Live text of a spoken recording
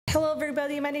Hello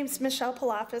everybody, my name is Michelle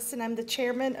Palafis and I'm the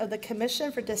chairman of the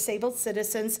Commission for Disabled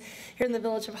Citizens here in the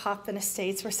village of Hoffman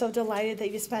Estates. We're so delighted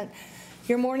that you spent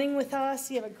your morning with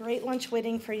us. You have a great lunch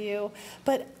waiting for you.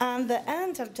 But on the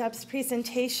end of Deb's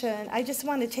presentation, I just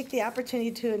want to take the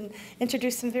opportunity to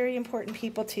introduce some very important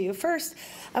people to you. First,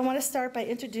 I want to start by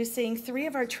introducing three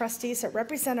of our trustees that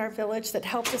represent our village that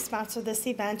helped to sponsor this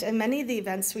event and many of the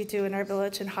events we do in our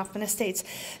village in Hoffman Estates.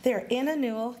 They are Anna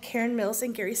Newell, Karen Mills,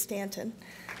 and Gary Stanton.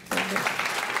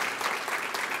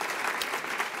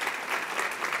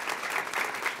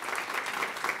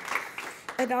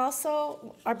 And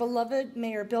also our beloved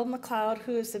Mayor Bill McLeod,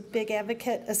 who is a big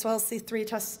advocate, as well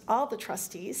as all the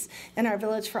trustees in our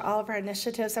village for all of our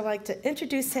initiatives. I would like to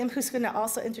introduce him, who's going to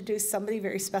also introduce somebody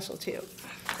very special to you.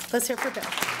 Let's hear for Bill.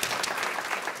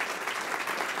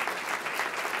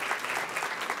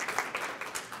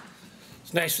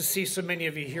 It's nice to see so many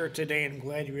of you here today, and I'm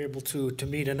glad you were able to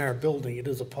meet in our building. It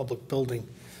is a public building.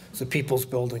 It's a people's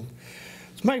building.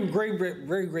 It's my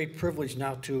very great privilege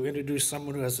now to introduce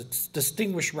someone who has a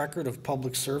distinguished record of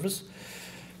public service.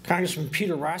 Congressman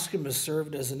Peter Roskam has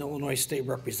served as an Illinois State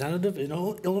Representative and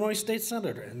Illinois State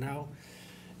Senator, and now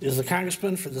is the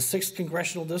Congressman for the 6th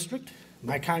Congressional District,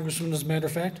 my Congressman as a matter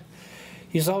of fact.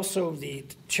 He's also the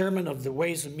Chairman of the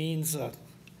Ways and Means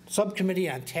Subcommittee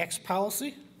on Tax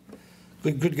Policy.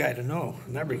 Good guy to know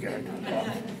in that regard.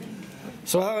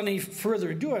 So without any further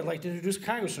ado, I'd like to introduce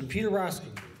Congressman Peter Roskam.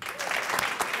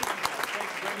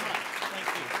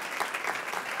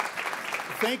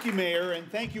 Thank you, Mayor,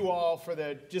 and thank you all for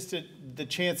the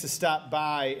chance to stop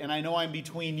by. And I know I'm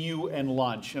between you and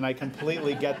lunch, and I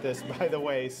completely get this, by the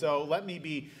way. So let me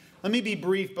be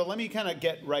brief, but let me kind of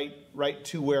get right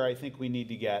to where I think we need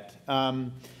to get.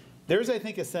 There's, I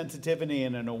think, a sensitivity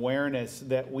and an awareness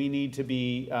that we need to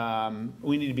be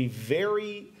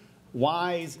very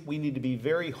wise. We need to be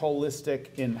very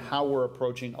holistic in how we're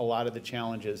approaching a lot of the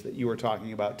challenges that you were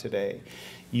talking about today.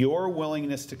 Your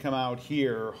willingness to come out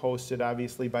here, hosted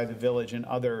obviously by the village and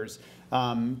others,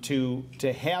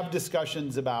 to have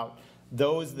discussions about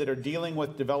those that are dealing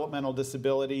with developmental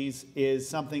disabilities is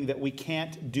something that we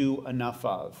can't do enough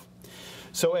of.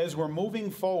 So as we're moving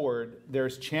forward,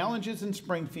 there's challenges in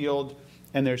Springfield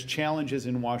and there's challenges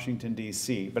in Washington,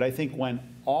 D.C. But I think when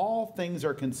all things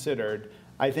are considered,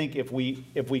 I think if we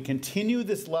continue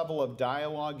this level of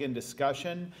dialogue and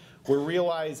discussion, we're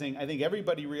realizing, I think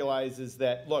everybody realizes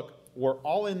that, look, we're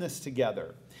all in this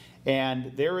together.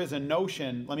 And there is a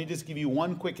notion, let me just give you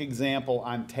one quick example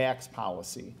on tax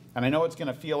policy. And I know it's going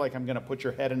to feel like I'm going to put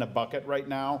your head in a bucket right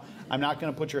now. I'm not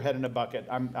going to put your head in a bucket.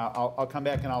 I'll come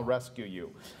back and I'll rescue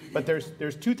you. But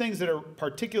there's two things that are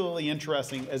particularly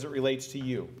interesting as it relates to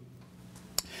you.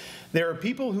 There are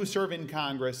people who serve in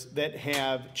Congress that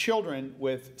have children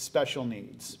with special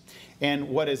needs. And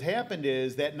what has happened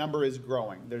is that number is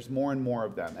growing. There's more and more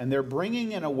of them. And they're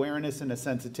bringing an awareness and a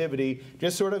sensitivity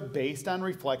just sort of based on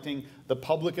reflecting the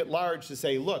public at large to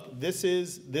say, look, this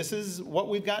is what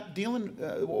we've got going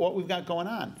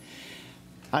on.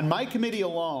 On my committee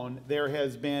alone, there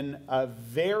has been a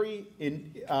very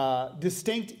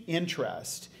distinct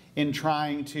interest in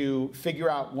trying to figure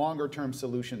out longer-term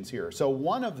solutions here. So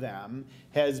one of them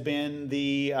has been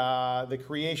the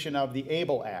creation of the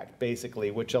ABLE Act,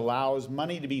 basically, which allows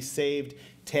money to be saved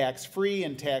tax-free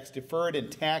and tax-deferred and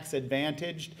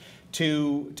tax-advantaged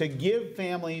to give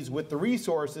families with the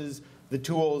resources the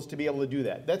tools to be able to do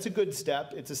that. That's a good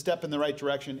step. It's a step in the right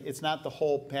direction. It's not the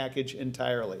whole package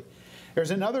entirely.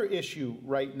 There's another issue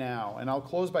right now, and I'll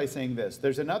close by saying this.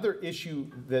 There's another issue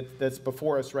that's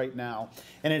before us right now,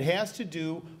 and it has to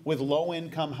do with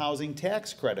low-income housing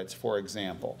tax credits, for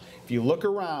example. If you look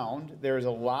around, there's a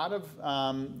lot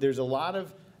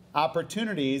of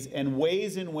opportunities and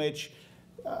ways in which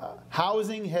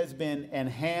housing has been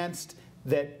enhanced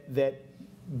that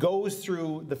goes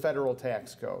through the federal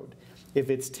tax code. If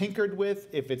it's tinkered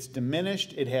with, if it's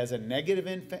diminished, it has a negative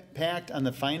impact on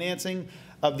the financing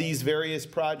of these various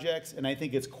projects, and I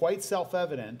think it's quite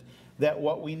self-evident that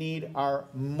what we need are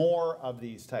more of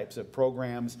these types of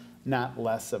programs, not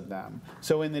less of them.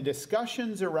 So in the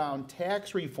discussions around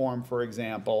tax reform, for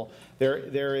example,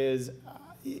 there is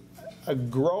a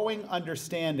growing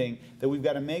understanding that we've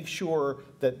got to make sure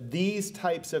that these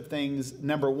types of things,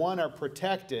 number one, are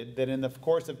protected, that in the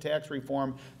course of tax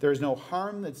reform there's no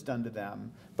harm that's done to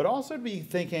them, but also to be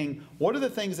thinking, what are the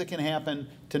things that can happen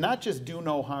to not just do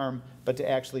no harm, but to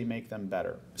actually make them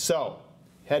better. So,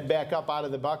 head back up out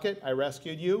of the bucket. I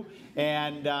rescued you.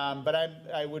 And, but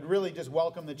I would really just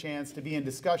welcome the chance to be in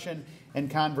discussion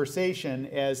and conversation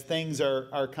as things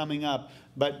are coming up.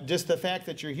 But just the fact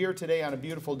that you're here today on a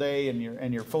beautiful day and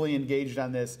you're fully engaged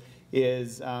on this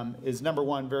is number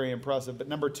one, very impressive. But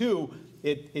number two,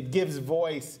 it gives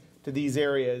voice to these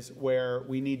areas where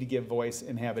we need to give voice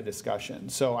and have a discussion.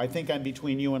 So I think I'm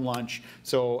between you and lunch.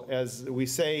 So as we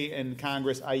say in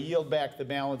Congress, I yield back the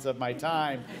balance of my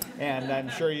time, and I'm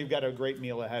sure you've got a great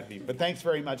meal ahead of you. But thanks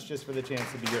very much just for the chance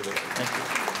to be here today. Thank you.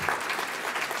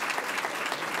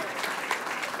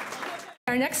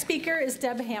 Our next speaker is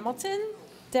Deb Hamilton.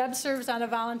 Deb serves on a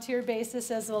volunteer basis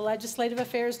as the Legislative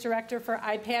Affairs Director for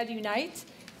iPad Unite,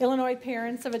 Illinois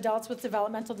Parents of Adults with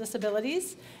Developmental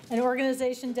Disabilities, an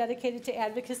organization dedicated to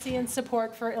advocacy and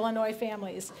support for Illinois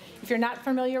families. If you're not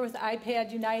familiar with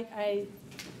iPad Unite, I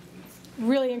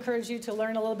really encourage you to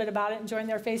learn a little bit about it and join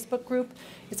their Facebook group.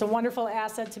 It's a wonderful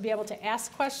asset to be able to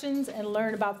ask questions and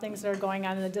learn about things that are going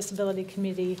on in the disability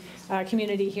community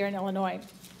here in Illinois.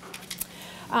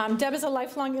 Deb is a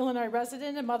lifelong Illinois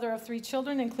resident, a mother of 3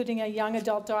 children, including a young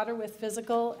adult daughter with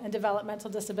physical and developmental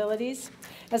disabilities.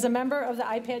 As a member of the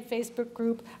iPad Facebook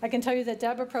group, I can tell you that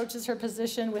Deb approaches her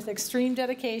position with extreme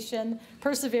dedication,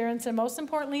 perseverance, and most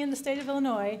importantly in the state of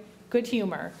Illinois, good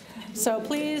humor. So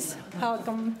please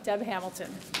welcome Deb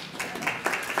Hamilton.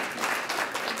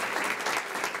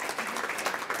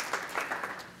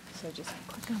 So just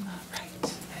click on the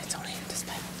right. It's only in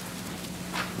display.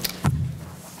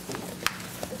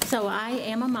 So I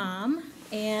am a mom,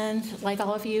 and like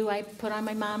all of you, I put on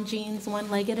my mom jeans one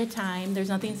leg at a time. There's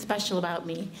nothing special about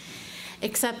me,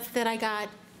 except that I got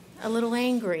a little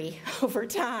angry over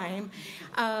time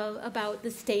about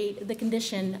the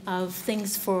condition of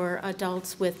things for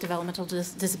adults with developmental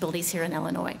disabilities here in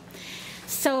Illinois.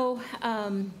 So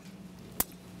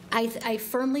I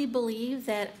firmly believe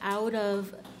that out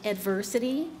of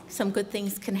adversity, some good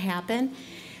things can happen.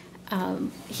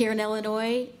 Here in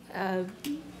Illinois,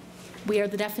 we are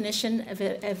the definition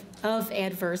of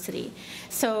adversity.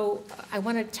 So I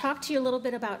want to talk to you a little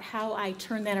bit about how I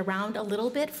turned that around a little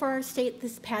bit for our state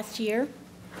this past year.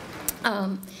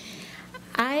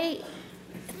 I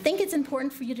think it's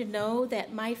important for you to know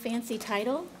that my fancy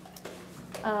title,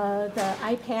 the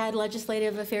iPad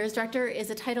Legislative Affairs Director, is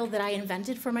a title that I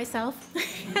invented for myself.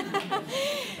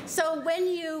 So when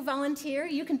you volunteer,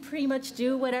 you can pretty much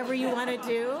do whatever you want to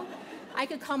do. I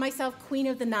could call myself Queen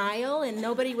of the Nile, and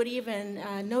nobody would even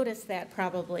notice that,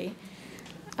 probably.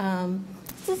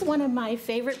 This is one of my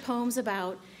favorite poems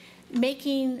about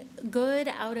making good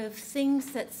out of things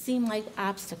that seem like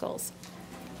obstacles.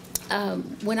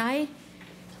 My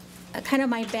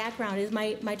background is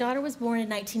my daughter was born in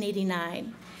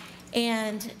 1989,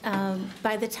 and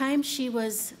by the time she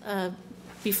was,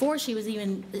 before she was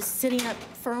even sitting up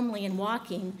firmly and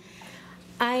walking,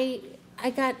 I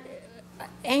got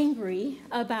angry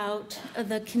about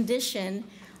the condition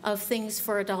of things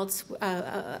for adults,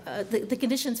 the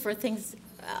conditions for things,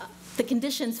 the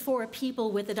conditions for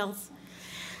people with adults.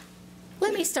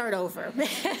 Let me start over.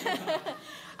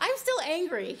 I'm still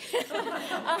angry.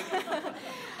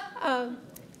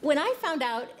 When I found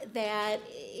out that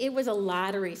it was a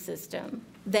lottery system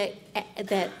that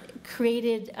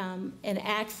created an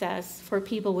access for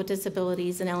people with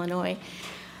disabilities in Illinois,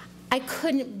 I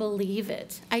couldn't believe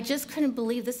it. I just couldn't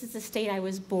believe this is the state I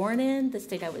was born in, the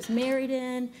state I was married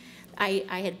in. I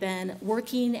had been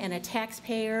working and a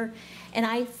taxpayer, and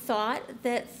I thought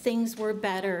that things were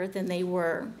better than they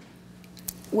were.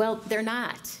 Well, they're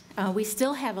not. We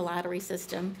still have a lottery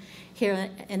system here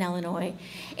in Illinois,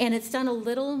 and it's done a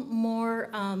little more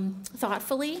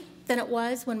thoughtfully than it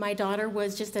was when my daughter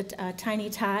was just a tiny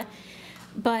tot,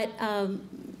 but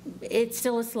it's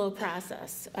still a slow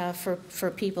process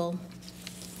for people,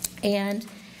 and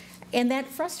that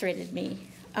frustrated me.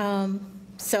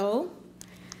 So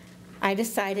I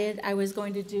decided I was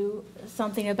going to do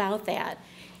something about that.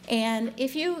 And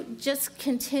if you just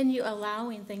continue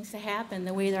allowing things to happen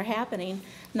the way they're happening,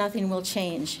 nothing will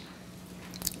change.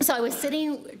 So I was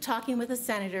talking with a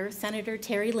senator, Senator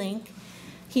Terry Link.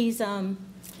 He's the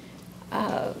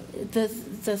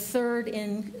third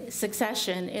in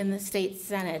succession in the state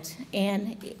Senate,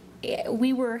 and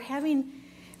we were having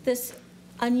this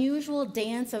unusual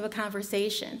dance of a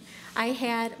conversation. I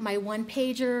had my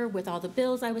one-pager with all the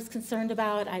bills I was concerned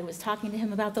about. I was talking to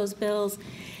him about those bills,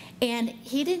 and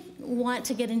he didn't want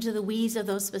to get into the weeds of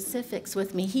those specifics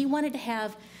with me. He wanted to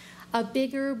have a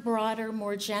bigger, broader,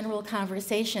 more general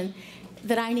conversation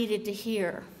that I needed to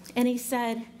hear. And he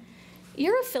said,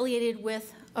 "You're affiliated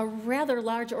with a rather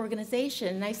large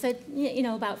organization." And I said, "You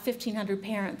know, about 1,500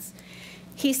 parents."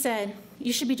 He said,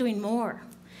 "You should be doing more.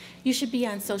 You should be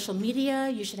on social media,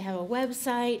 you should have a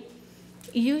website,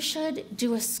 you should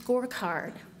do a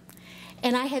scorecard.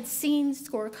 And I had seen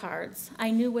scorecards. I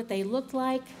knew what they looked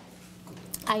like.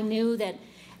 I knew that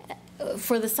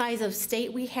for the size of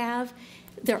state we have,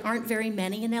 there aren't very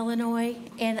many in Illinois,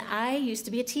 and I used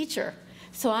to be a teacher,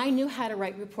 so I knew how to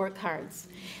write report cards.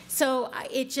 So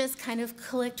it just kind of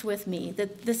clicked with me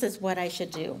that this is what I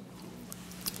should do.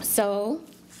 So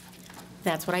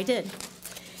that's what I did.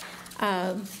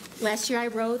 Last year I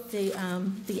wrote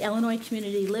the Illinois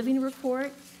Community Living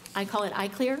Report. I call it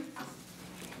iClear,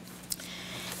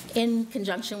 in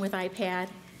conjunction with iPad,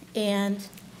 and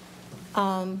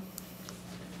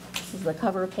this is the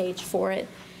cover page for it.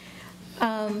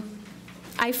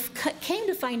 I came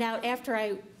to find out after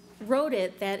I wrote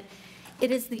it that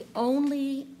it is the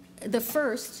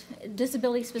first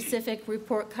disability-specific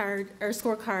report card or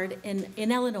scorecard in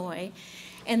Illinois.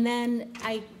 And then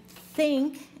I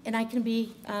think, and I can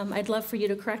be, I'd love for you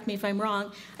to correct me if I'm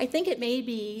wrong, I think it may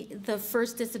be the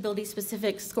first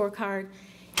disability-specific scorecard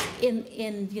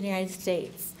in the United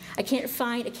States. I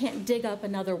can't dig up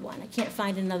another one. I can't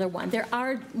find another one. There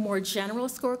are more general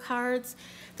scorecards.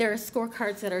 There are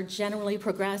scorecards that are generally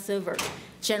progressive or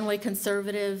generally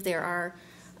conservative. There are,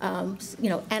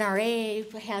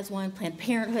 NRA has one, Planned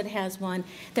Parenthood has one.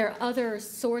 There are other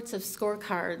sorts of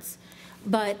scorecards,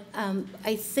 but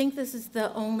I think this is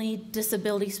the only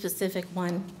disability-specific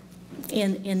one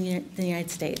in the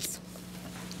United States.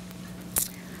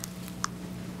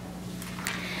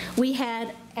 We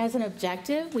had, as an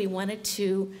objective, we wanted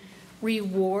to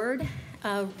reward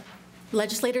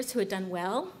legislators who had done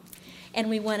well, and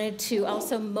we wanted to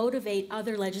also motivate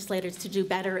other legislators to do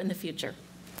better in the future.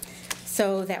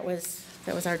 So that was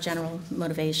our general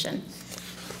motivation.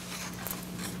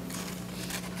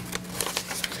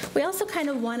 We also kind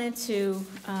of wanted to,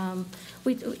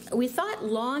 we thought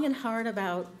long and hard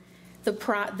about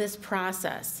this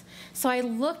process. So I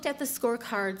looked at the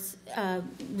scorecards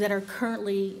that are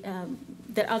currently,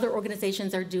 that other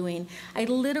organizations are doing. I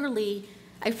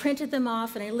printed them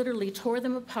off and I literally tore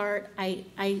them apart.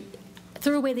 I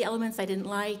threw away the elements I didn't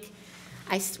like.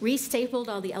 I restapled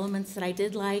all the elements that I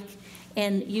did like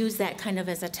and used that kind of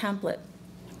as a template.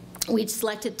 We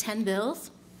selected 10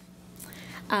 bills.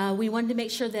 We wanted to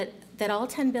make sure that all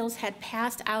 10 bills had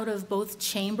passed out of both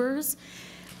chambers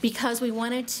because we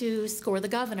wanted to score the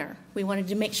governor. We wanted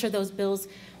to make sure those bills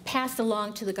passed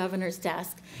along to the governor's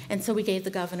desk, and so we gave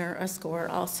the governor a score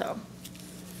also.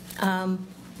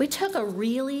 We took a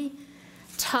really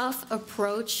tough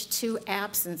approach to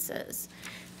absences.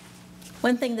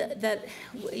 One thing that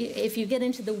if you get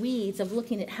into the weeds of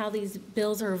looking at how these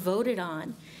bills are voted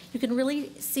on, you can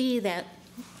really see that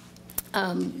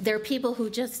there are people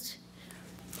who just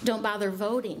don't bother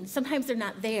voting. Sometimes they're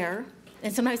not there,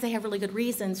 and sometimes they have really good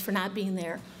reasons for not being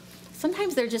there.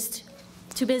 Sometimes they're just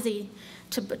too busy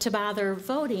to bother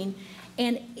voting,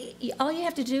 and all you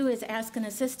have to do is ask an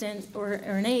assistant or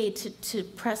an aide to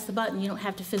press the button. You don't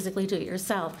have to physically do it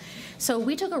yourself. So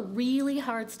we took a really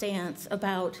hard stance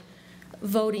about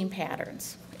voting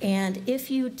patterns, and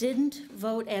if you didn't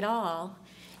vote at all,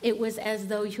 it was as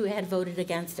though you had voted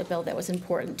against a bill that was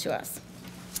important to us.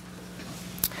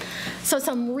 So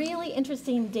some really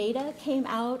interesting data came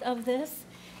out of this,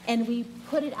 and we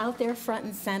put it out there front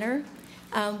and center.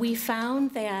 We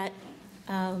found that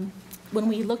when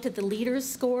we looked at the leaders'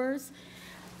 scores,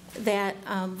 that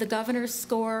the governor's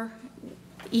score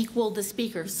equaled the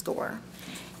speaker's score.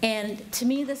 And to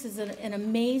me, this is an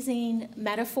amazing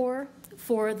metaphor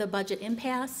for the budget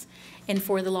impasse and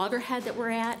for the loggerhead that we're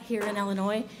at here in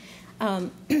Illinois.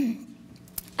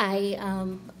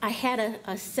 I had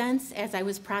a sense as I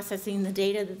was processing the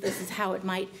data that this is how it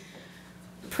might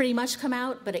pretty much come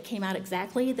out, but it came out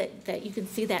exactly, that you can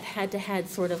see that head-to-head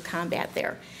sort of combat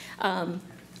there.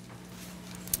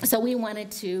 So we wanted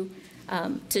to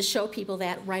show people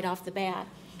that right off the bat.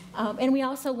 And we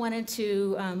also wanted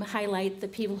to highlight the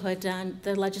people who had done,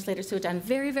 the legislators who had done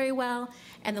very, very well,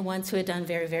 and the ones who had done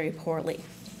very, very poorly.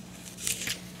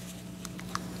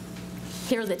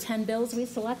 Here are the 10 bills we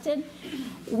selected.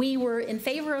 We were in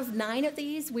favor of 9 of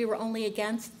these. We were only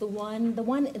against the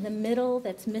one in the middle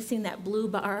that's missing that blue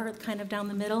bar kind of down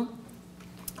the middle.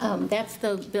 That's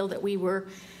the bill that we were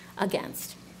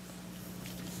against.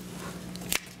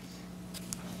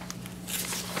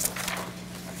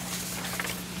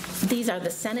 These are the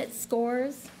Senate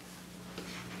scores.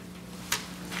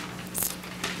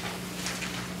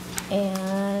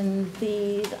 And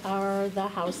these are the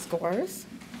House scores.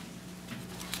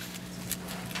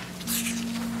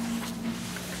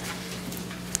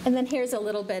 And then here's a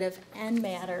little bit of end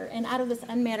matter. And out of this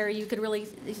end matter, you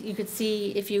could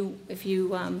see if you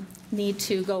need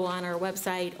to go on our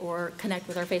website or connect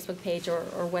with our Facebook page or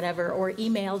whatever, or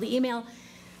email. The email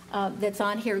that's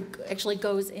on here actually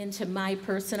goes into my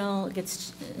personal,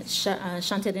 gets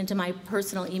shunted into my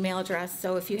personal email address.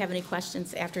 So if you have any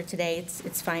questions after today,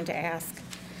 it's fine to ask.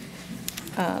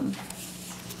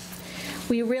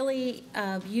 We really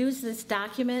use this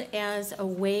document as a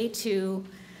way to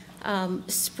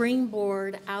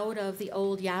springboard out of the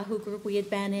old Yahoo group we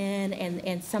had been in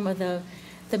and some of the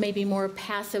maybe more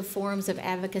passive forms of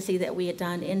advocacy that we had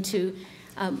done into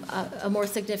a more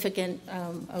significant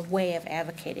way of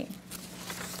advocating.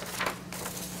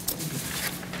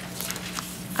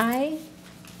 I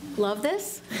love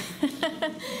this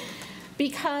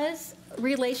because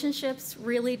relationships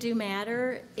really do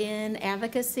matter in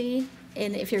advocacy,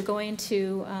 and if you're going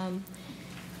to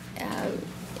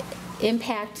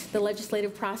impact the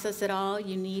legislative process at all,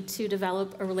 you need to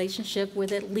develop a relationship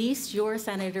with at least your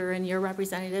senator and your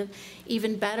representative,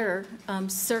 even better,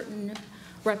 certain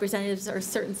representatives or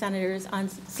certain senators on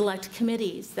select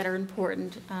committees that are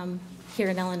important here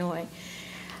in Illinois.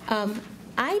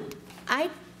 I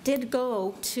did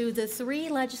go to the 3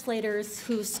 legislators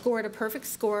who scored a perfect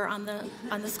score on the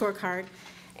scorecard,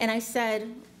 and I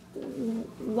said,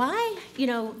 why,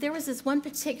 there was this one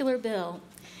particular bill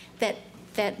that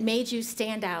made you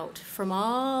stand out from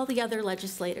all the other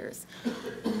legislators.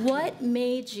 What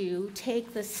made you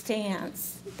take the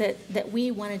stance that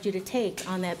we wanted you to take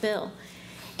on that bill?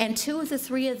 And 2 of the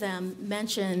 3 of them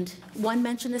one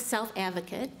mentioned a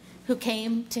self-advocate who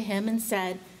came to him and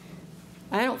said,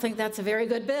 I don't think that's a very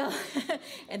good bill.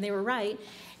 And they were right.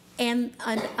 And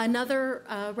another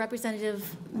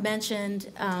representative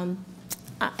mentioned an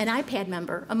IPAD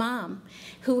member, a mom,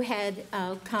 who had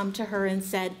come to her and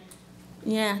said,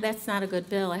 yeah, that's not a good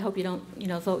bill. I hope you don't,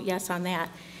 vote yes on that.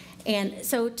 And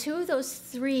so 2 of those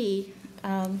 3,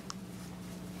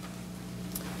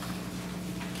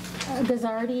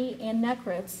 Gazzardi and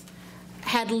Nekritz,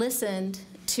 had listened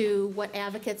to what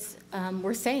advocates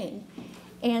were saying.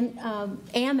 And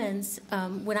Ammons,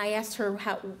 when I asked her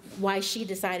why she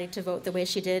decided to vote the way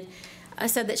she did,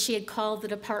 said that she had called the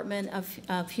Department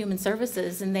of Human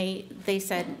Services, and they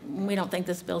said, we don't think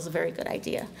this bill's a very good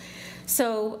idea.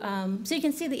 So, so you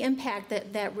can see the impact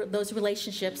that those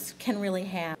relationships can really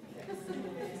have.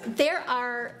 There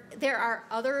are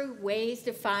other ways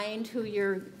to find who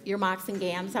your mocks and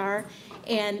gams are,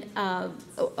 and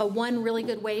one really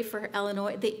good way for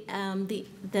Illinois,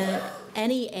 the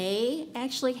NEA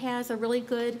actually has a really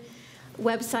good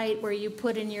website where you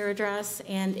put in your address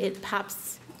and it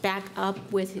pops back up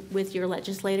with your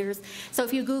legislators. So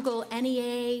if you Google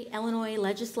NEA Illinois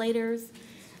legislators,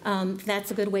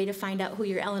 that's a good way to find out who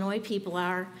your Illinois people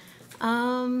are.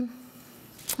 I'm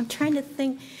trying to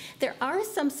think. There are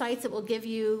some sites that will give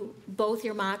you both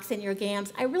your mocks and your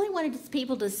gams. I really wanted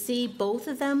people to see both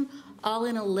of them all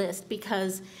in a list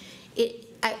because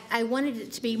I wanted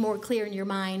it to be more clear in your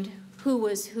mind who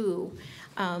was who,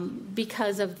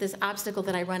 because of this obstacle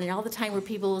that I run in all the time where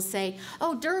people will say,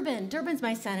 oh, Durbin's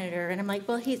my senator. And I'm like,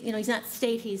 well, he's not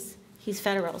state, he's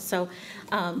federal. So,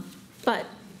 but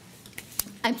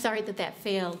I'm sorry that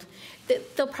failed.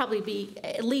 There'll probably be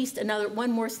at least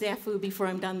one more snafu before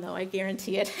I'm done, though. I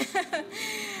guarantee it.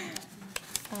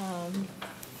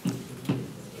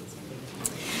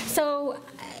 So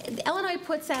Illinois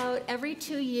puts out every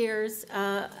 2 years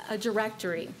a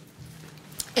directory.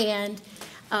 And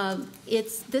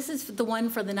this is the one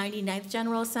for the 99th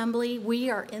General Assembly. We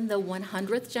are in the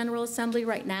 100th General Assembly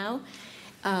right now.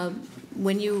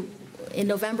 In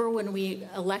November, when we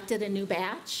elected a new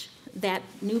batch, that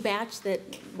new batch that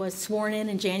was sworn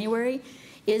in January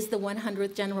is the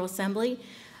 100th General Assembly.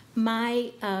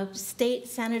 My state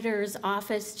senator's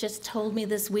office just told me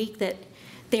this week that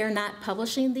they're not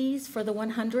publishing these for the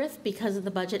 100th because of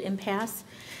the budget impasse.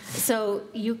 So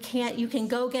you can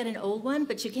go get an old one,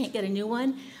 but you can't get a new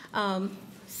one.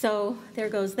 So there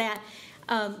goes that.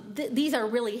 These are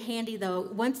really handy, though.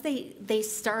 Once they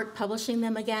start publishing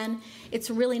them again, it's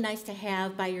really nice to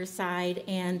have by your side.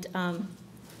 And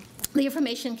the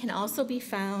information can also be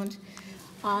found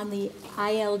on the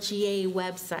ILGA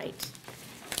website,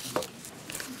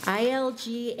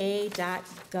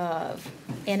 ilga.gov.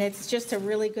 And it's just a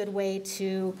really good way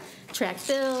to track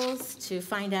bills, to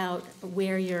find out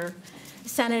where your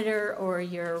senator or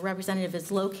your representative is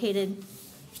located,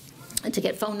 and to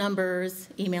get phone numbers,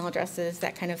 email addresses,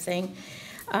 that kind of thing.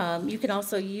 You can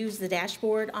also use the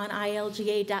dashboard on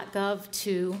ilga.gov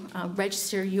to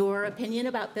register your opinion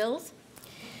about bills,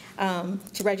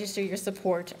 to register your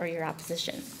support or your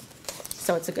opposition.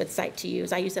 So it's a good site to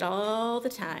use. I use it all the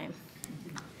time.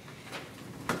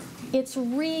 It's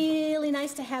really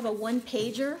nice to have a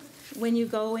one-pager when you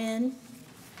go in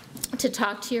to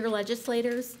talk to your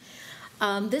legislators.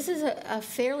 This is a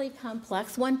fairly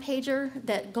complex one-pager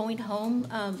that Going Home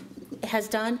has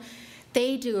done.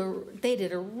 They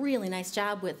did a really nice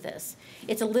job with this.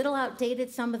 It's a little outdated.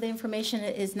 Some of the information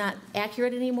is not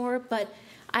accurate anymore, but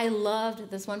I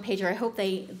loved this one-pager. I hope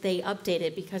they update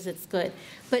it because it's good.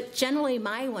 But generally,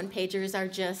 my one-pagers are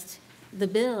just the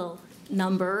bill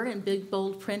number in big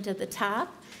bold print at the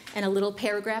top and a little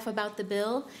paragraph about the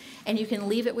bill, and you can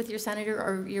leave it with your senator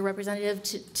or your representative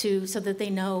so that they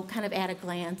know kind of at a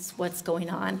glance what's going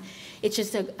on. It's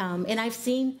just and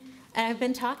I've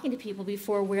been talking to people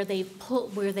before where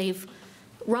they've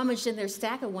rummaged in their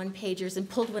stack of one-pagers and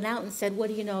pulled one out and said, what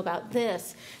do you know about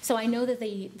this? So I know that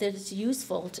it's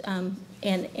useful and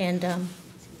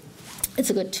it's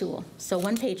a good tool. So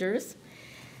one-pagers.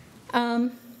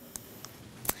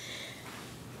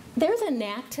 There's a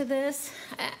knack to this,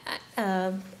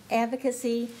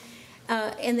 advocacy,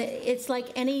 and it's like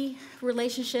any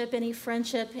relationship, any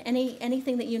friendship,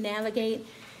 anything that you navigate.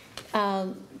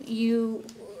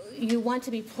 You want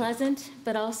to be pleasant,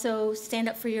 but also stand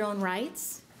up for your own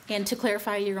rights and to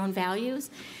clarify your own values.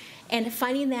 And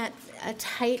finding that a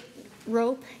tight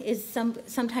rope is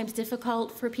sometimes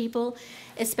difficult for people,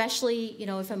 especially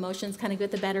if emotions kind of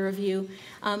get the better of you.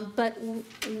 But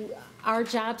our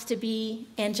job's to be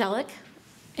angelic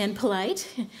and polite,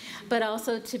 but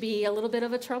also to be a little bit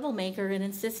of a troublemaker and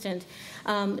insistent.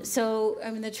 So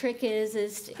the trick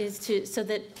is to so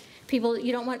that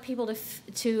you don't want people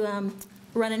to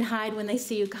run and hide when they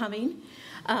see you coming,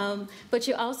 but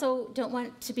you also don't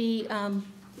want to be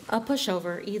a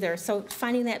pushover either. So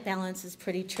finding that balance is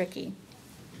pretty tricky.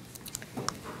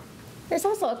 There's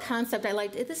also a concept I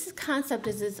liked. This concept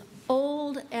is as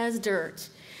old as dirt.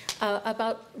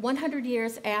 About 100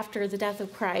 years after the death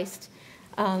of Christ,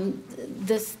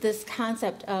 this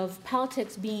concept of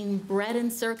politics being bred in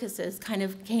circuses kind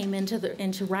of came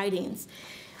into writings.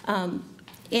 And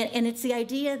it's the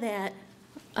idea that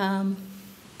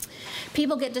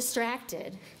people get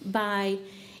distracted by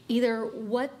either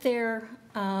what the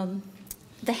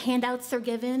handouts they're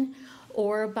given,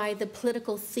 or by the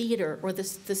political theater, or the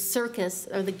circus,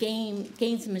 or the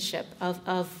gamesmanship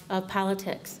of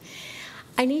politics.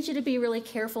 I need you to be really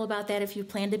careful about that if you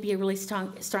plan to be a really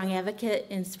strong advocate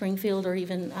in Springfield or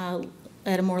even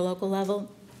at a more local level,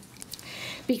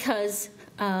 because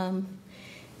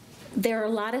there are a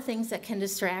lot of things that can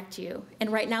distract you. And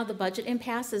right now, the budget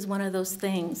impasse is one of those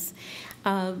things.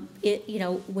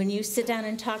 When you sit down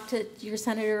and talk to your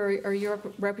senator or your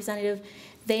representative,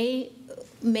 they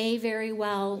may very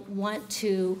well want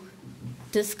to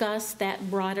discuss that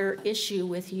broader issue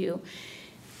with you.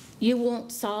 You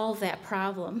won't solve that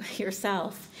problem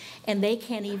yourself, and they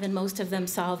can't even, most of them,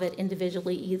 solve it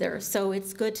individually either. So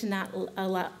it's good to not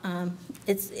allow,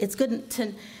 it's good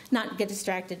to not get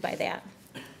distracted by that.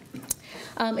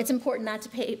 It's important not to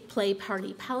play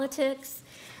party politics.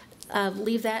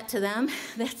 Leave that to them.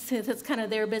 That's kind of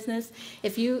their business.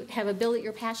 If you have a bill that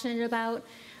you're passionate about,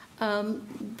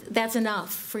 that's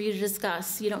enough for you to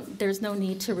discuss. There's no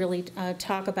need to really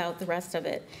talk about the rest of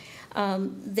it.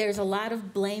 There's a lot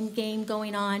of blame game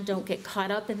going on. Don't get caught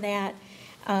up in that.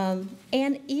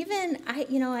 And even,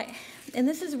 and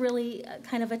this is really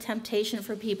kind of a temptation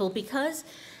for people, because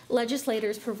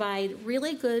legislators provide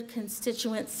really good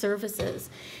constituent services.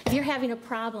 If you're having a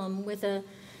problem with an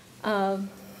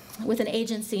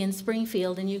agency in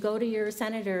Springfield and you go to your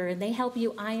senator and they help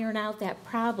you iron out that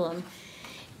problem,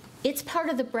 it's part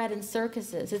of the bread and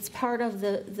circuses. It's part of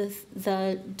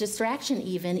the distraction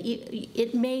even.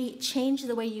 It may change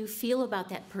the way you feel about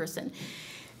that person.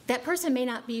 That person may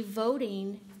not be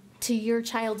voting to your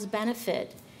child's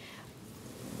benefit,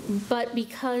 but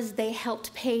because they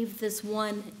helped pave this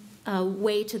one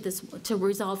way to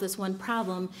resolve this one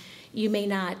problem, you may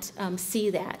not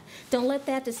see that. Don't let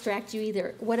that distract you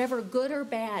either. Whatever good or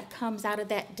bad comes out of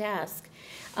that desk,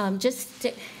 just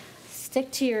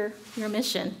stick to your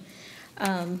mission.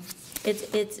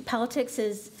 Politics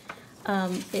is,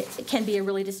 it can be a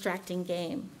really distracting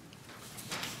game.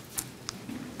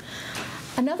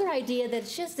 Another idea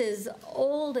that's just as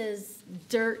old as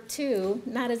dirt too,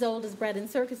 not as old as bread and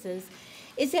circuses,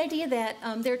 is the idea that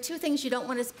there are two things you don't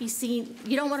want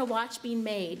to watch being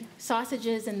made: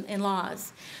 sausages and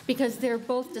laws, because they're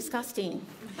both disgusting.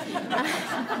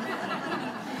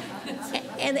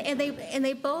 and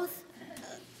they both,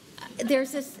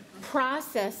 there's this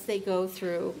process they go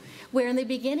through, where in the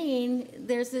beginning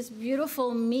there's this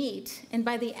beautiful meat, and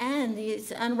by the end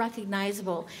it's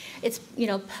unrecognizable. It's, you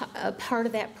know, a part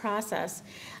of that process.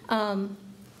 I'm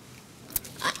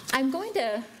going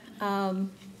to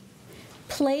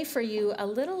play for you a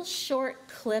little short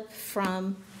clip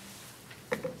from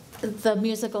the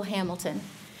musical Hamilton.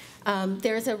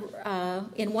 There's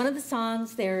in one of the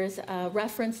songs, there's a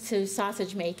reference to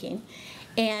sausage making,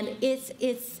 and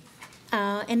it's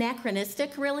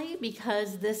anachronistic, really,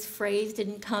 because this phrase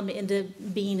didn't come into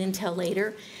being until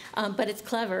later, but it's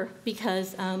clever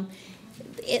because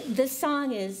this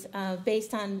song is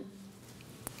based on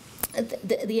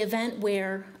the event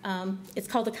where it's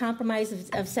called the Compromise of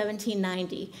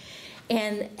 1790,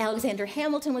 and Alexander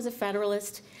Hamilton was a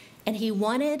Federalist, and he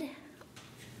wanted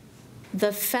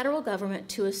the federal government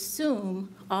to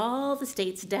assume all the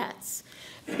states' debts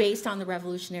based on the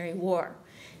Revolutionary War.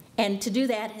 And to do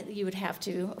that, you would have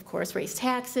to, of course, raise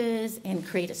taxes and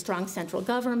create a strong central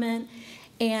government.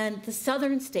 And the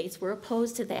southern states were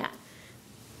opposed to that.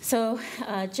 So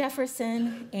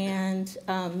Jefferson and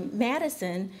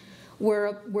Madison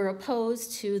were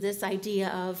opposed to this idea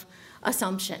of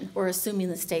assumption or assuming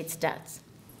the state's debts.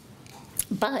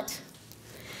 But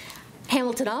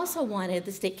Hamilton also wanted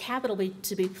the state capital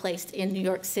to be placed in New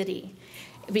York City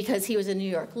because he was a New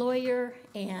York lawyer,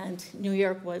 and New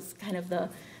York was kind of the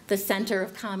center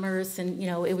of commerce, and you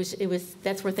know,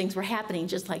 that's where things were happening,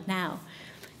 just like now.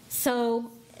 So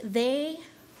they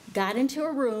got into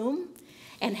a room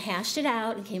and hashed it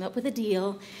out and came up with a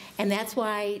deal, and that's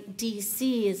why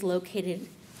D.C. is located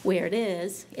where it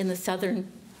is in the southern,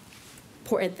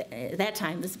 at that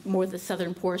time, more the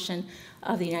southern portion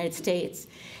of the United States,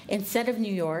 instead of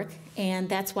New York, and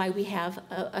that's why we have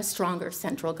a stronger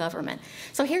central government.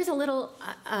 So here's a little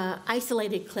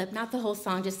isolated clip, not the whole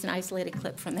song, just an isolated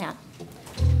clip from that.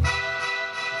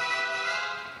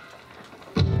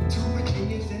 Two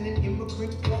Virginians and an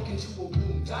immigrant walk into a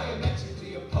room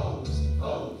diametrically opposed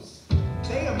foes.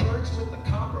 They emerged with a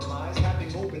compromise,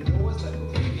 having opened doors that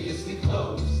were previously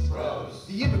closed.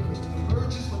 The immigrant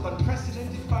emerges with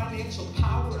unprecedented financial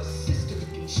power, a system he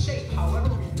can shape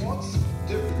however he wants.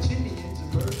 The Virginians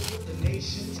emerge with the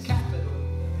nation's capital.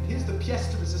 And here's the pièce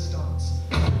de résistance.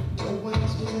 No one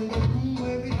else was in the room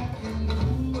where it happened, the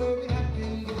room where it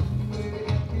happened, the room where it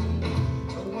happened.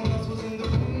 No one else was in the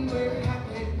room where it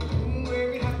happened, the room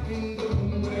where it happened, the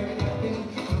room where it happened.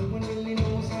 No one really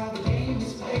knows how the game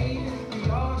is played. We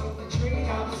all know the trade,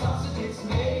 how the sausage gets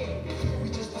made. We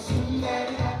just assume that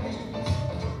it happens.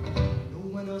 No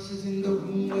one else is in the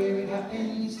room where it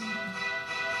happens.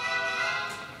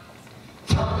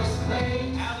 Thomas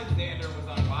Plain. Alexander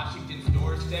was on Washington's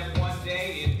doorstep one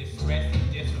day in distress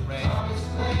and disarray. Thomas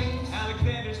Plain.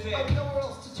 Alexander said, I've nowhere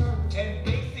else to turn. and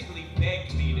basically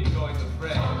begged me to join the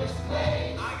fray. Thomas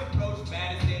Plain. I approached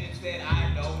Madison and said,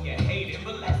 I know you hate him,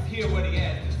 but let's hear what he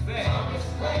has to say. Thomas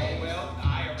Plain. Well,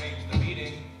 I arranged the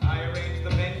meeting. I arranged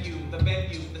the venue, the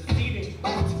seating.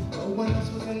 But no one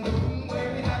else was in the room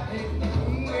where it happened, the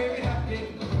room where it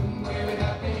happened, the room where it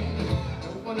happened. No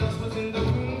one else was in the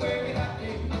room where it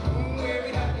happened, the room where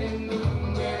it happened, the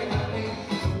room where it happened.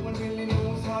 No one really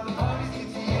knows how the parties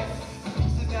get to yes. The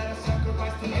pieces that are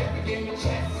sacrificed in every game of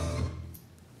chess.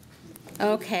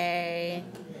 Okay.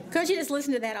 Couldn't you just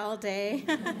listen to that all day?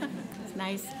 It's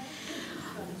nice.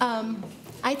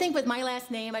 I think with my last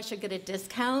name, I should get a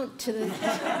discount to the...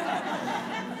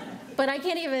 But I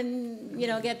can't even, you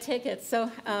know, get tickets,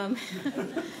 so I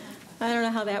don't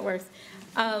know how that works.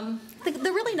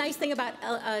 The really nice thing about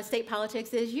state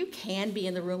politics is you can be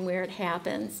in the room where it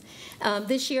happens.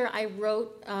 This year I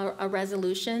wrote a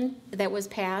resolution that was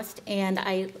passed, and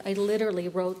I literally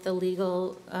wrote the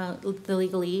legalese,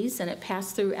 and it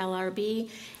passed through LRB,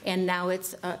 and now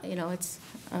it's you know, it's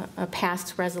a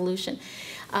passed resolution.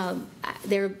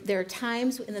 There are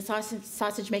times in the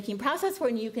sausage making process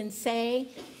when you can say,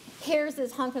 here's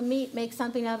this hunk of meat, make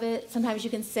something of it. Sometimes you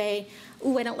can say,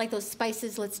 ooh, I don't like those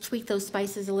spices, let's tweak those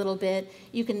spices a little bit.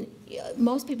 You can,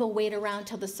 most people wait around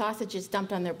till the sausage is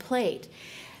dumped on their plate.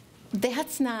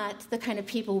 That's not the kind of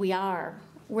people we are.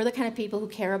 We're the kind of people who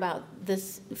care about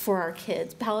this for our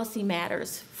kids. Policy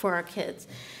matters for our kids.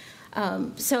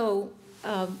 So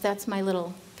that's my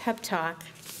little pep talk.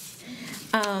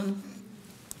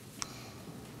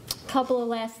 Couple of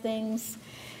last things.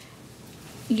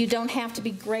 You don't have to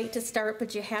be great to start,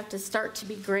 but you have to start to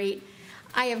be great.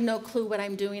 I have no clue what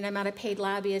I'm doing. I'm not a paid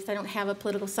lobbyist. I don't have a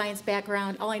political science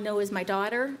background. All I know is my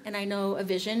daughter, and I know a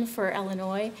vision for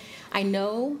Illinois. I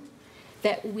know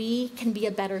that we can be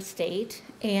a better state,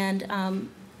 and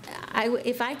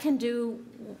if I can do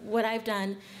what I've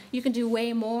done, you can do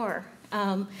way more.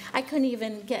 I couldn't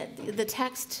even get the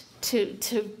text to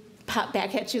pop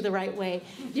back at you the right way.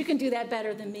 You can do that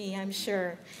better than me, I'm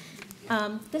sure.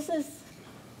 This is,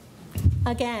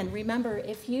 again, remember,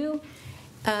 if you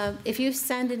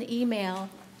send an email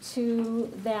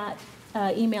to that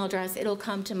email address, it'll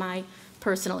come to my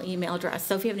personal email address.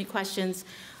 So if you have any questions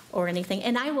or anything,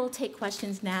 and I will take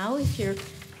questions now if you're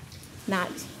not.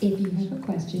 If you have a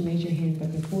question, raise your hand.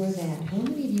 But before that, how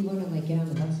many of you want to get on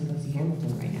the bus and go see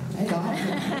Hamilton right now? That's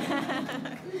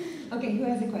awesome. Okay, who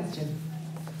has a question?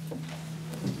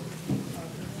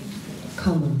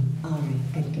 Come on. All right.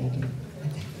 Good.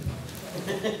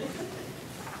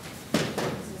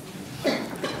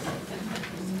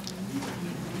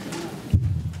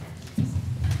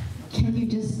 Can you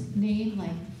just name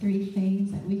like 3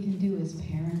 things that we can do as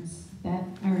parents that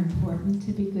are important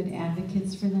to be good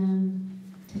advocates for them,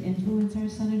 to influence our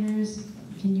senators?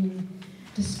 Can you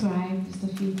describe just a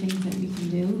few things that we can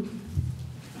do?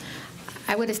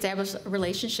 I would establish a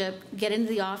relationship, get into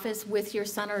the office with your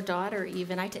son or daughter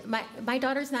even. My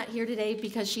daughter's not here today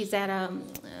because she's at a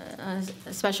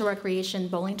special recreation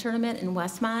bowling tournament in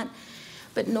Westmont,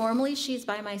 but normally she's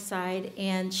by my side,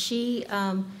 and she,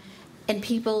 and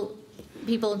people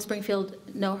in Springfield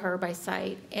know her by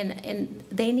sight, and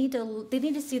they need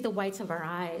to see the whites of our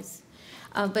eyes,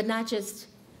 but not just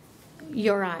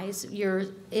your eyes,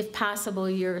 if possible,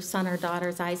 your son or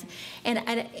daughter's eyes,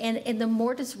 and the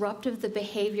more disruptive the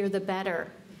behavior, the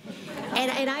better.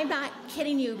 And I'm not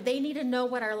kidding you. They need to know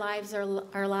what our lives are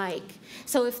like.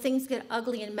 So if things get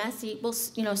ugly and messy, well,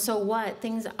 so what?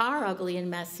 Things are ugly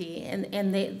and messy,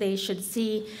 and they should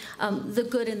see the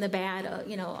good and the bad.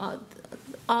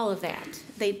 All of that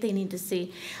they need to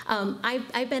see.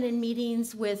 I've been in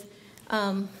meetings with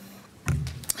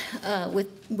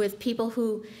people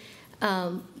who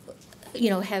have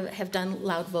done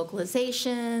loud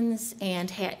vocalizations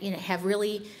and have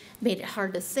really made it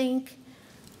hard to think.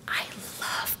 I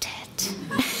loved it.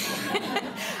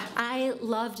 I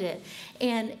loved it,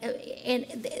 and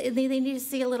they need to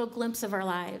see a little glimpse of our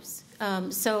lives.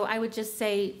 So I would just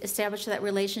say establish that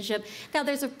relationship. Now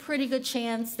there's a pretty good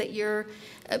chance that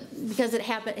because it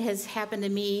has happened to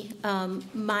me,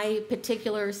 my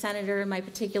particular senator and my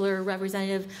particular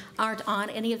representative aren't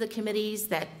on any of the committees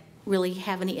that really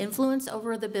have any influence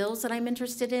over the bills that I'm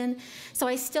interested in. So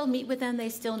I still meet with them, they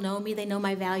still know me, they know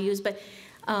my values, but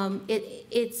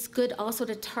it's good also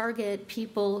to target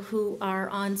people who are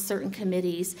on certain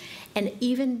committees. And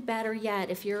even better yet,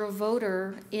 if you're a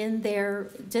voter in their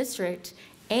district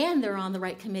and they're on the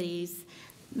right committees,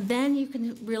 then you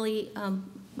can really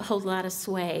hold a lot of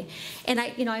sway. And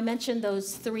I mentioned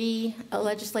those 3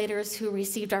 legislators who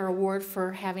received our award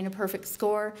for having a perfect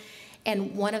score.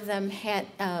 And one of them had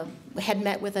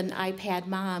met with an iPad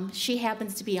mom. She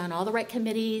happens to be on all the right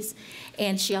committees,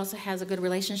 and she also has a good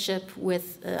relationship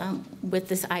with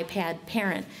this iPad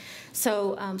parent.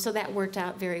 So that worked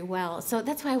out very well. So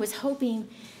that's why I was hoping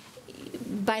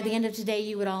by the end of today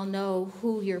you would all know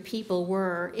who your people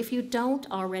were. If you don't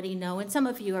already know, and some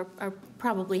of you are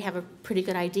probably have a pretty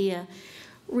good idea,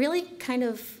 really kind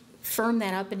of firm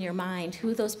that up in your mind,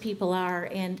 who those people are,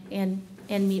 and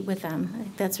meet with them. I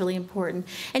think that's really important.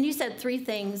 And you said 3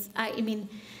 things. I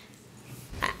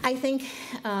think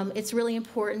it's really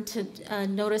important to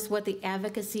notice what the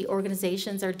advocacy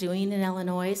organizations are doing in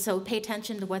Illinois. So pay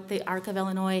attention to what the ARC of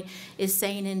Illinois is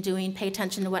saying and doing. Pay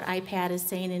attention to what IPAD is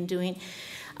saying and doing.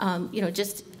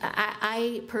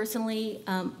 I personally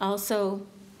also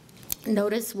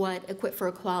notice what Equip for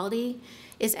Equality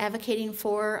is advocating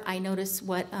for. I notice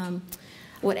what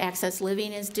Access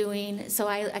Living is doing. So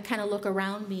I kind of look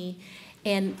around me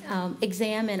and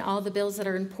examine all the bills that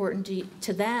are important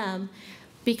to them,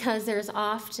 because there's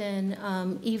often,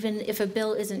 even if a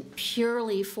bill isn't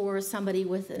purely for somebody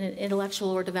with an intellectual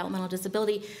or developmental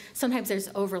disability, sometimes there's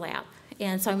overlap.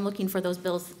 And so I'm looking for those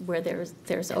bills where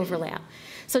there's overlap.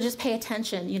 So just pay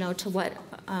attention, to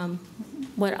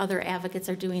what other advocates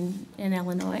are doing in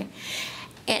Illinois.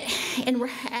 And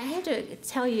I have to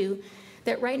tell you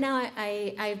that right now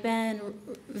I've been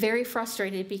very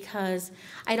frustrated because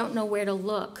I don't know where to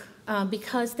look,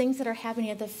 because things that are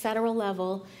happening at the federal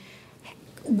level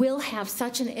will have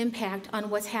such an impact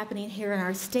on what's happening here in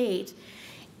our state.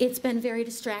 It's been very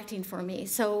distracting for me.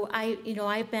 So I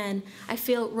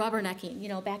feel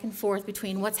rubbernecking, back and forth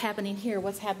between what's happening here,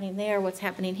 what's happening there, what's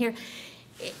happening here.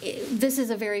 This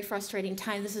is a very frustrating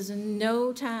time. This is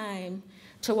no time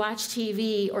to watch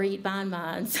TV or eat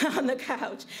bonbons on the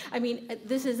couch. I mean,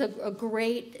 this is a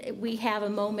great, we have a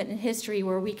moment in history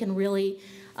where we can really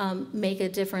make a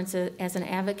difference as an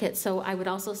advocate. So I would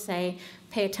also say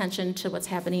pay attention to what's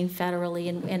happening federally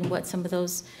and what some of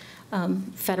those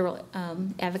federal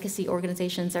advocacy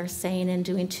organizations are saying and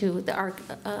doing too. The ARC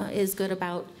is good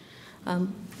about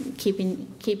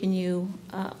keeping you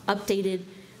updated.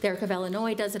 The ARC of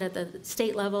Illinois does it at the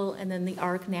state level, and then the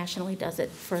ARC nationally does it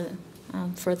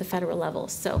for the federal level.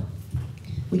 So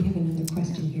We have another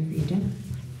question here for you, Jen.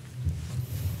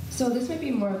 So this might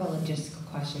be more of a logistical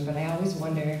question, but I always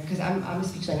wonder, because I'm a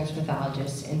speech language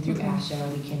pathologist, and through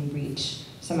ASHA we can reach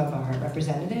some of our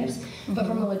representatives, but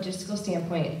from a logistical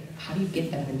standpoint, how do you get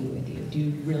them to meet with you? Do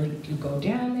you go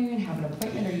down there and have an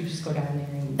appointment, or you just go down there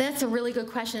and... That's a really good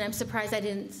question. I'm surprised I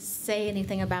didn't say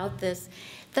anything about this.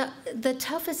 The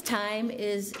toughest time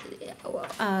is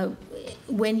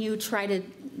when you try to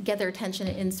get their attention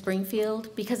in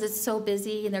Springfield, because it's so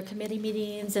busy and their committee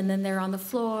meetings, and then they're on the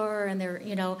floor, and they're,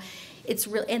 it's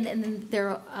real, and then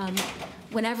they're,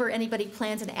 whenever anybody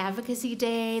plans an advocacy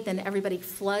day, then everybody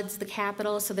floods the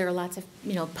Capitol, so there are lots of,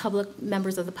 public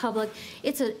members of the public.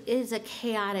 It is a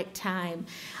chaotic time.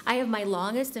 I have my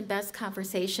longest and best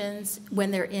conversations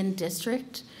when they're in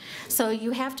district. So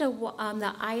you have to, on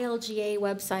the ILGA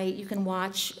website, you can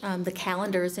watch the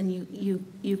calendars, and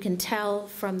you can tell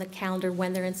from the calendar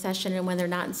when they're in session and when they're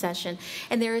not in session.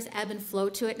 And there is ebb and flow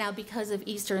to it. Now, because of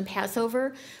Easter and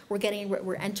Passover,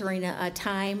 we're entering a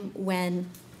time when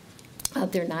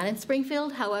they're not in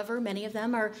Springfield. However, many of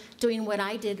them are doing what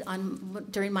I did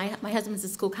during my husband's a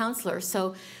school counselor,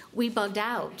 so we bugged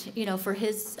out, for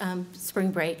his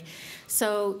spring break.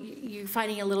 So you're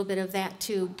finding a little bit of that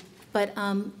too. But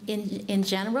in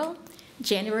general,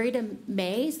 January to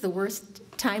May is the worst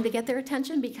time to get their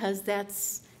attention, because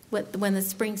that's when the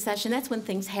spring session, that's when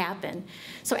things happen.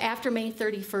 So after May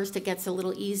 31st, it gets a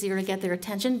little easier to get their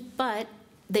attention, but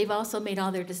they've also made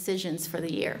all their decisions for the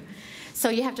year. So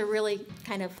you have to really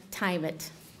kind of time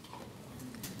it.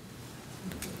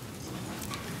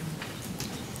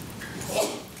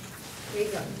 There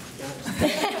you go.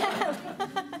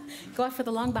 Go out for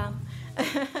the long bomb.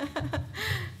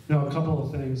 No, a couple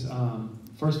of things.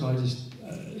 First of all,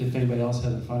 if anybody else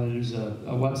hasn't found it, there's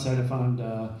a website I found,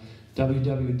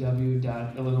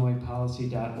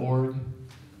 www.illinoispolicy.org.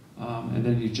 And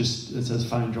then it says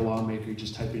find your lawmaker. You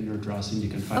just type in your address and you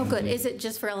can find it. Oh, good. Is it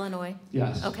just for Illinois?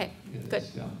 Yes. Okay, good.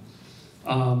 Yeah.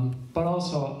 But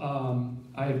also,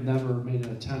 I have never made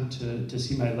an attempt to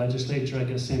see my legislature. I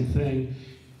guess same thing.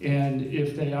 And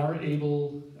if they are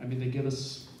able, they give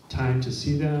us time to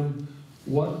see them.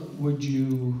 What would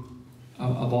you,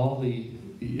 of all the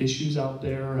issues out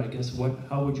there, I guess,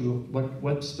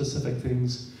 what specific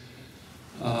things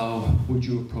would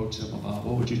you approach them about?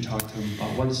 What would you talk to them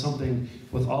about? What is something,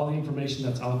 with all the information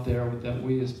that's out there, that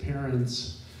we as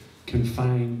parents can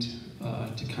find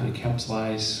to kind of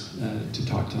capsulize, to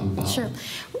talk to them about? Sure.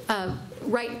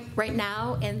 Right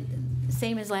now, and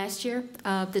same as last year,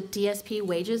 the DSP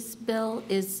wages bill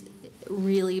is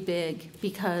really big,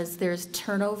 because there's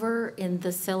turnover in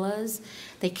the SILAs.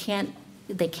 They can't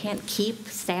keep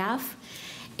staff,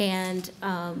 and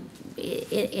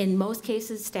in most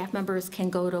cases, staff members can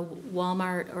go to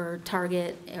Walmart or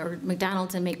Target or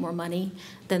McDonald's and make more money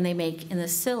than they make in the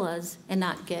SILAs, and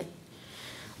not get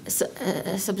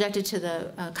subjected to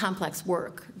the complex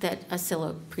work that a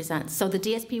SILA presents. So the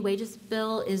DSP wages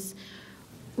bill is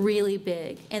really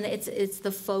big, and it's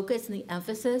the focus and the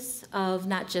emphasis of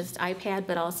not just IPAD,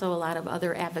 but also a lot of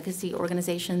other advocacy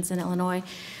organizations in Illinois.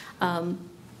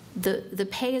 The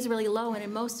pay is really low, and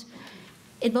in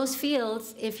most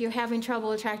fields, if you're having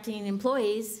trouble attracting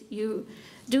employees, you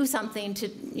do something to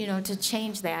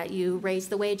change that. You raise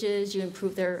the wages, you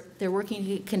improve their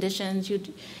working conditions, you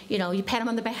pat them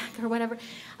on the back or whatever.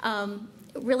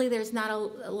 Really, there's not a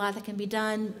lot that can be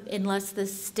done unless the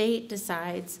state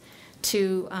decides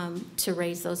to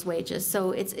raise those wages.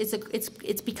 So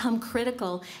it's become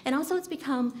critical, and also it's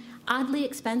become oddly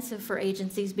expensive for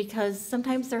agencies, because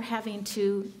sometimes they're having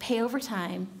to pay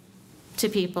overtime to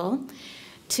people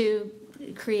to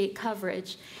create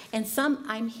coverage. And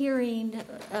I'm hearing,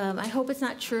 I hope it's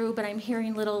not true, but I'm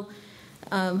hearing little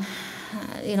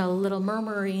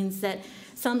murmurings that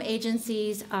some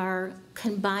agencies are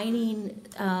combining,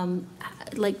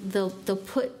 like they'll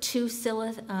put two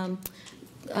SILA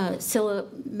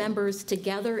members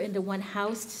together into one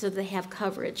house so they have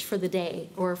coverage for the day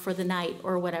or for the night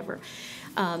or whatever.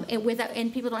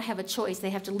 And people don't have a choice. They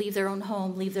have to leave their own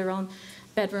home, leave their own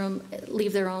bedroom,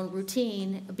 leave their own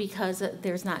routine, because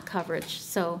there's not coverage.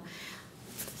 So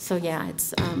yeah, it's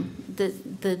the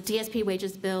DSP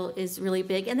wages bill is really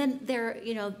big. And then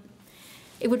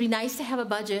it would be nice to have a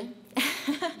budget.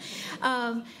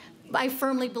 I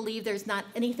firmly believe there's not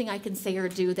anything I can say or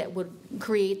do that would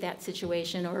create that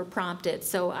situation or prompt it.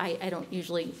 So I don't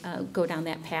usually go down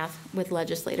that path with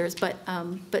legislators, but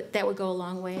that would go a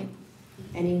long way.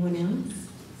 Anyone else?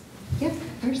 Yep,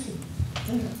 Percy.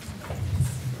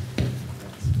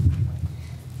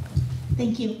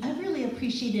 Thank you. I really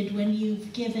appreciated when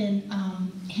you've given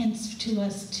hints to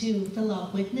us to fill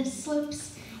out witness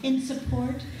slips in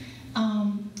support.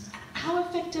 How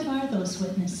effective are those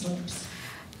witness slips?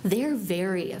 They're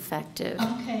very effective.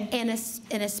 Okay.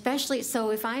 And especially,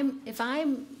 so if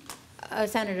I'm a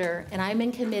senator and I'm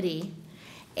in committee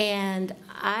and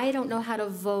I don't know how to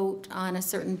vote on a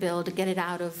certain bill to get it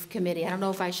out of committee, I don't know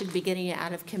if I should be getting it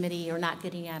out of committee or not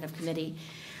getting it out of committee,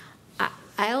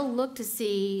 I'll look to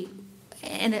see,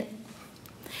 and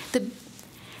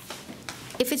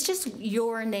if it's just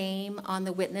your name on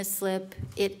the witness slip,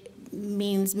 it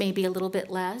means maybe a little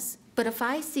bit less. But if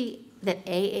I see that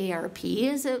AARP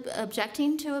is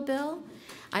objecting to a bill,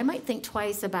 I might think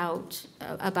twice about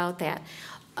that.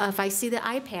 If I see the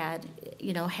iPad,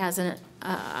 has an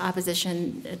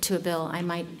opposition to a bill, I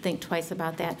might think twice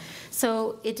about that.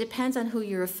 So it depends on who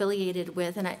you're affiliated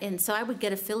with, and so I would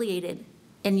get affiliated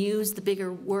and use the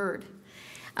bigger word.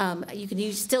 You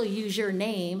can still use your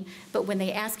name, but when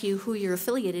they ask you who you're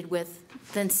affiliated with,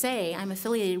 then say, I'm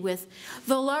affiliated with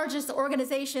the largest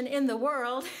organization in the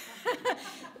world,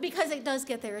 because it does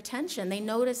get their attention. They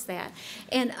notice that.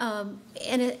 And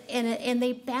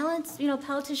they balance,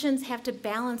 politicians have to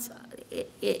balance.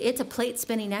 It's a plate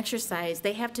spinning exercise.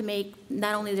 They have to make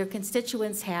not only their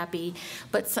constituents happy,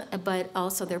 but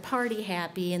also their party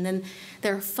happy, and then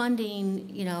their funding,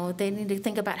 they need to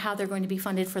think about how they're going to be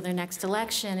funded for their next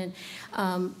election,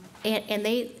 and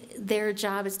their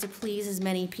job is to please as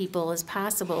many people as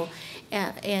possible,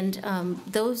 and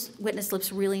those witness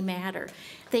slips really matter.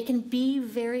 They can be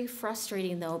very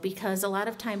frustrating, though, because a lot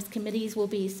of times committees will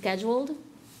be scheduled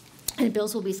and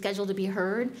bills will be scheduled to be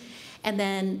heard, and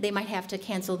then they might have to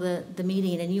cancel the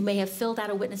meeting, and you may have filled out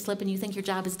a witness slip and you think your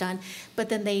job is done, but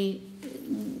then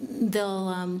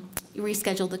they'll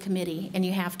reschedule the committee, and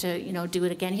you have to do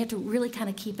it again. You have to really kind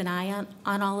of keep an eye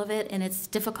on all of it, and it's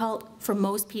difficult for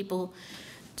most people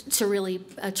to really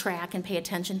track and pay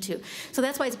attention to. So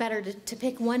that's why it's better to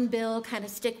pick one bill, kind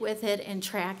of stick with it and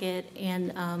track it,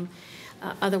 and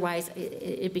otherwise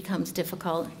it becomes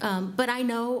difficult. But I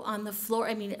know on the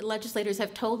floor, legislators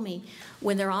have told me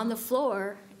when they're on the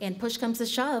floor and push comes to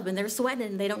shove and they're sweating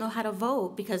and they don't know how to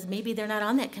vote because maybe they're not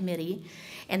on that committee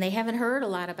and they haven't heard a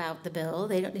lot about the bill.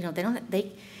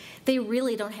 They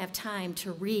really don't have time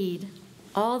to read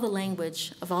all the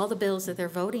language of all the bills that they're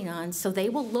voting on, so they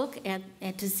will look at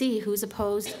to see who's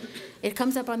opposed. It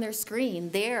comes up on their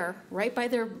screen there, right by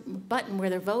their button where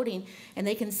they're voting, and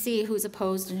they can see who's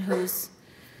opposed and who's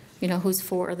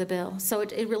for the bill. So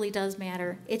it really does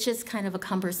matter. It's just kind of a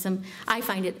cumbersome, I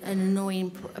find it an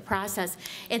annoying process.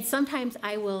 And sometimes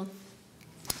I will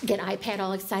get iPad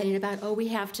all excited about, oh, we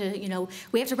have to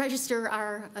register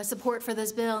our support for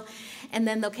this bill, and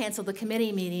then they'll cancel the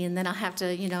committee meeting, and then I'll have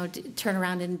to, turn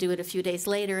around and do it a few days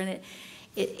later. And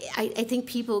I think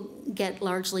people get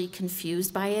largely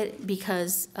confused by it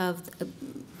because of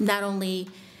not only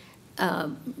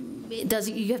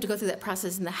you have to go through that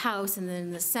process in the House and then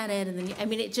in the Senate, and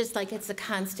then it's just like it's a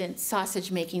constant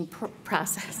sausage-making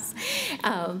process,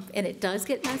 and it does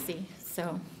get messy.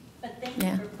 So. But thank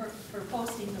you for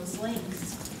posting those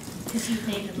links, because you've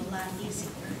made it a lot easier.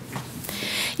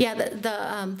 Yeah,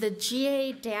 the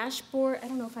GA dashboard, I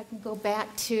don't know if I can go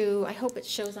back to, I hope it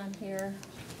shows on here.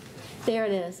 There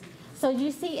it is. So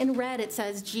you see in red it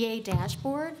says GA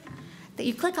dashboard. That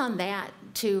you click on that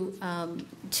to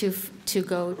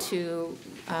go to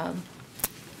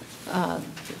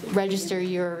register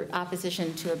your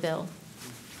opposition to a bill.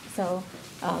 So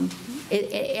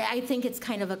I think it's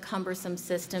kind of a cumbersome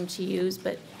system to use,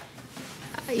 but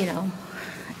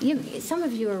some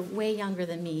of you are way younger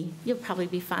than me. You'll probably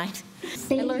be fine.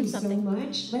 Thank you so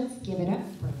much. Let's give it up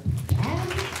for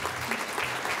Adam.